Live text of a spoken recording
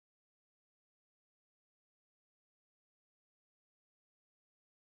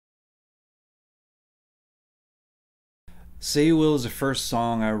Say You Will is the first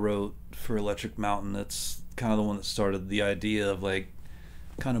song I wrote for Electric Mountain. It's kind of the one that started the idea of like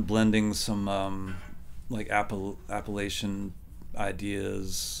kind of blending some like Appalachian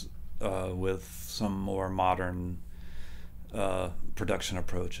ideas with some more modern production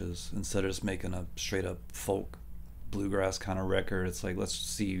approaches. Instead of just making a straight up folk bluegrass kind of record, it's like let's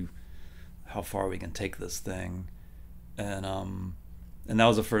see how far we can take this thing. And that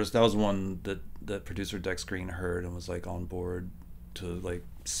was the first. That was one that producer Dex Green heard and was like on board to like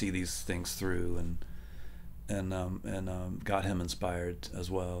see these things through, and got him inspired as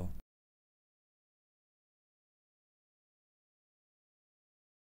well.